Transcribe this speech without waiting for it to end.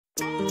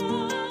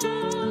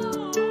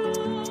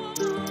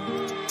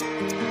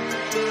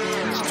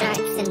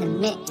Stripes in the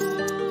mix.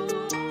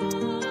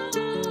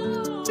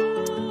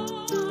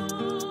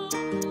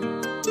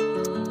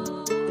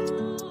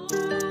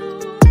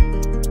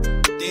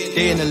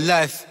 Day in the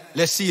life,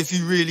 let's see if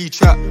you really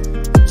trap.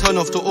 Turn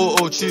off the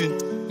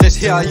auto-tune, let's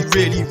hear how you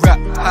really rap.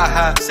 Ha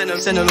ha,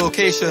 send a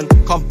location,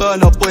 come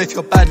burn up boy if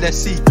you're bad, let's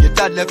see. Your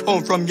dad left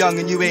home from young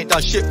and you ain't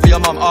done shit for your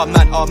mum,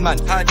 oh man.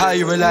 How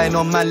you relying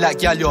on man like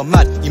gyal, you're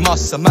mad, you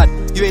must have mad.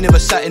 You ain't never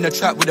sat in a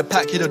trap with a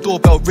pack, hear the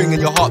doorbell ring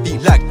and your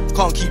heartbeat lag.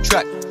 Can't keep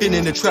track, been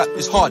in the trap,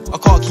 it's hard, I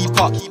can't keep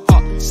up.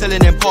 Selling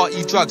them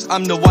party drugs,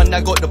 I'm the one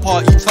that got the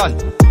party ton.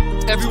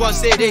 Everyone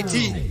say they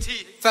T.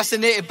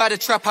 Fascinated by the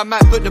trap, I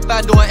might put the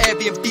bando on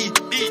Airbnb.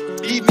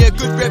 Leave me a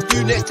good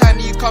review next time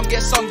you come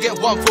get some, get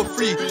one for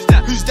free.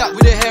 Who's that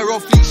with the hair on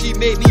fleek? She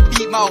made me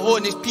beat my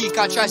horn, it's peak.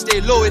 I try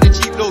stay low in the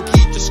Jeep, low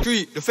key,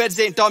 discreet. The feds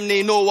ain't dumb,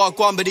 they know what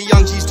gone, but the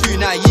young G's too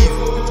naive.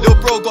 Lil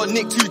bro got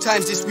nicked 2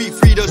 times this week,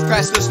 Fritos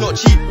priceless, not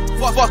cheap.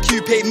 Fuck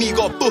you, pay me,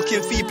 got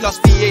booking fee plus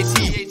VAT.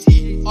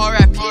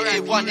 RIP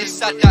A1, it's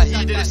sad that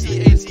he didn't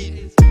see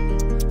 18.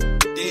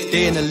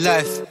 Day in the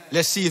life,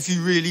 let's see if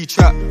you really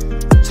trap.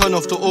 Turn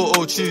off the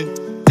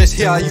auto-tune, let's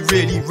hear how you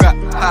really rap.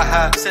 Ha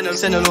ha, send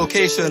a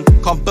location,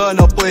 come burn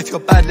up boy if you're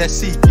bad, let's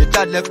see. Your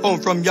dad left home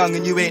from young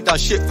and you ain't done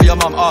shit for your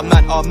mum, oh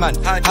man.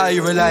 How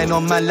you relying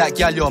on man like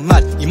gyal, you're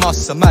mad, you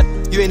must have mad.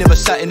 You ain't never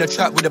sat in a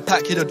trap with a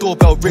pack, hear the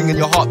doorbell ring and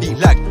your heartbeat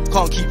lag.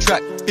 Can't keep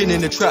track, been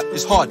in the trap,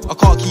 it's hard, I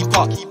can't keep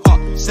up.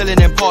 Selling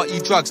them party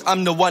drugs,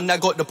 I'm the one that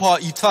got the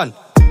party ton.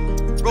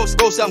 Bro,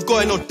 I'm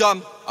going on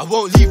dumb, I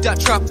won't leave that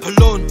trap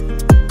alone.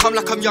 Come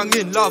like I'm young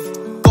in love.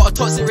 Got a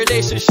toxic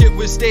relationship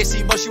with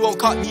Stacy, but she won't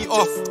cut me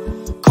off.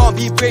 Can't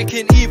be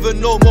breaking even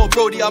no more,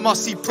 Brody, I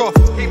must see prof.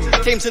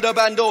 Came to the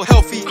bando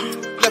healthy,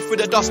 left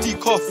with a dusty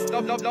cough.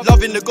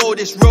 Loving the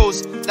goldish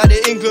rose, like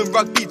the England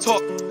rugby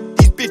top.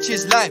 These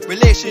bitches lie,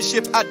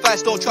 relationship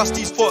advice, don't trust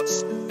these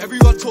spots.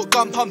 Everyone talk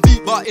gun pump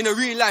beat, but in a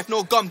real life,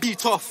 no gun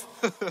beat off.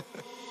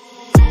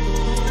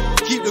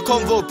 Keep the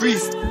convo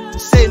brief,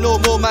 say no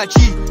more my G.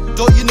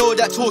 Don't you know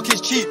that talk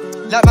is cheap?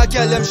 Like my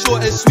girl, I'm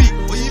short and sweet.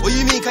 What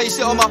you mean, can you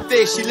sit on my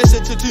face? She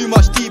listen to too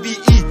much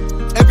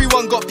DBE.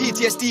 Everyone got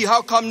PTSD,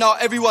 how come now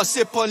everyone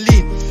sip on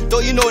lean?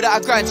 Don't you know that I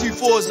grind 2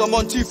 4s, I'm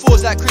on 2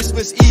 4s like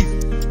Christmas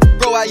Eve.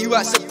 Bro, how you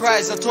at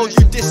surprise? I told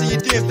you this and you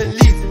didn't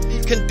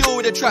believe. Can deal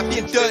with the trap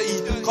being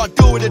dirty, can't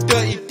deal with the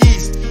dirty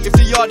D's. If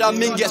the yard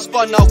I'm in gets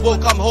spun, I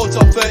won't come home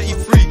till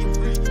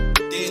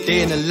 33.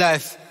 Day in the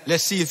life,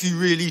 let's see if you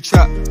really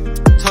trap.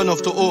 Turn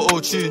off the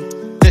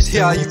auto-tune, let's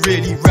hear how you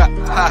really rap.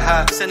 Ha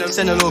ha, send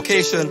a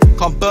location,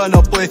 come burn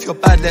up boy if you're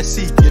bad, let's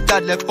see. Your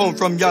dad left home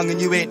from young and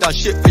you ain't done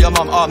shit for your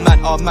mum, oh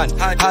man.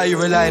 How you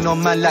relying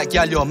on man like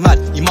gyal, you're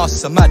mad, you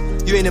must have mad.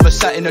 You ain't never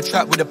sat in a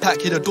trap with a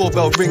pack, hear the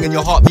doorbell ring and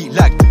your heartbeat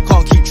lag.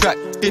 Can't keep track,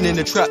 been in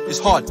the trap, it's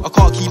hard, I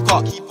can't keep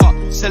up.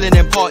 Selling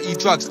them party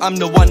drugs, I'm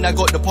the one that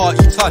got the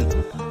party ton.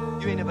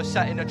 You ain't never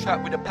sat in a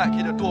trap with a pack,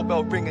 hear the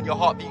doorbell ring and your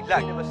heartbeat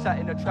lag. Never sat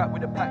in a trap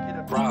with a pack,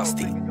 hear the doorbell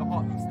ring and your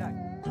heartbeat lag.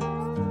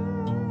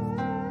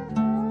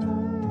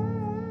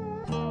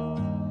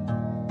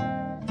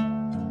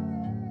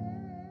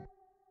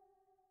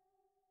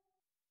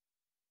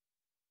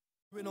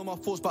 On my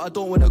thoughts, but I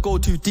don't wanna go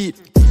too deep.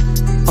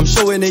 I'm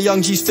showing the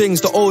young G's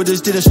things the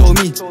olders didn't show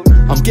me.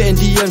 I'm getting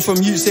DMs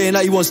from you saying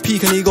that he wants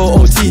peak and he go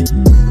OT.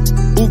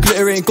 All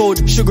glitter ain't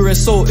gold, sugar and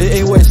salt, it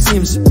ain't what it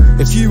seems.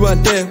 If you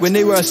weren't there when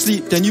they were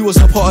asleep, then you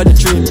wasn't part of the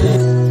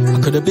dream. I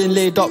could have been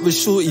laid up with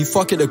shorty,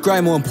 fuck it, the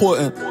grind more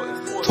important.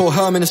 Told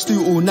her I'm in the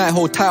stew all night,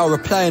 hold tight, I'll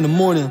reply in the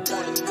morning.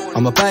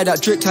 I'ma buy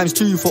that drip times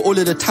 2 for all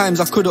of the times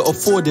I couldn't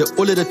afford it.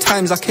 All of the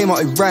times I came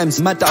out with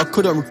rhymes, mad that I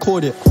couldn't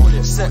record it.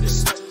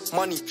 Sex,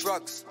 money,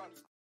 drugs.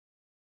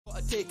 I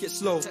take it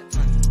slow.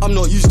 I'm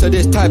not used to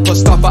this type of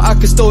stuff, but I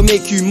can still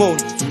make you moan.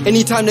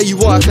 Anytime that you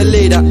want, I can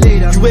lay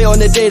that. You wait on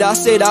the day that I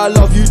say that I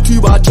love you too,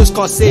 but I just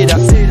can't say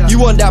that. You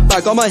want that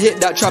bag, I'ma hit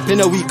that trap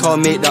in a week, I'll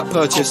make that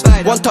purchase.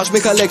 One touch,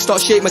 make a leg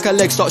start shake, make a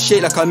leg start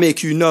shake like I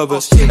make you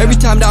nervous. Every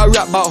time that I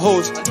rap about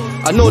hoes,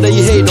 I know that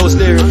you hate those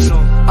lyrics.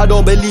 I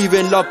don't believe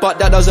in love, but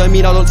that doesn't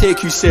mean I don't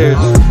take you serious.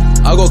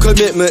 I got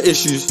commitment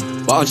issues,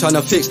 but I'm trying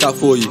to fix that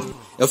for you.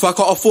 If I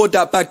can't afford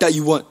that bag that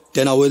you want,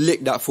 then I will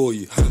lick that for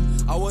you.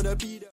 I wanna be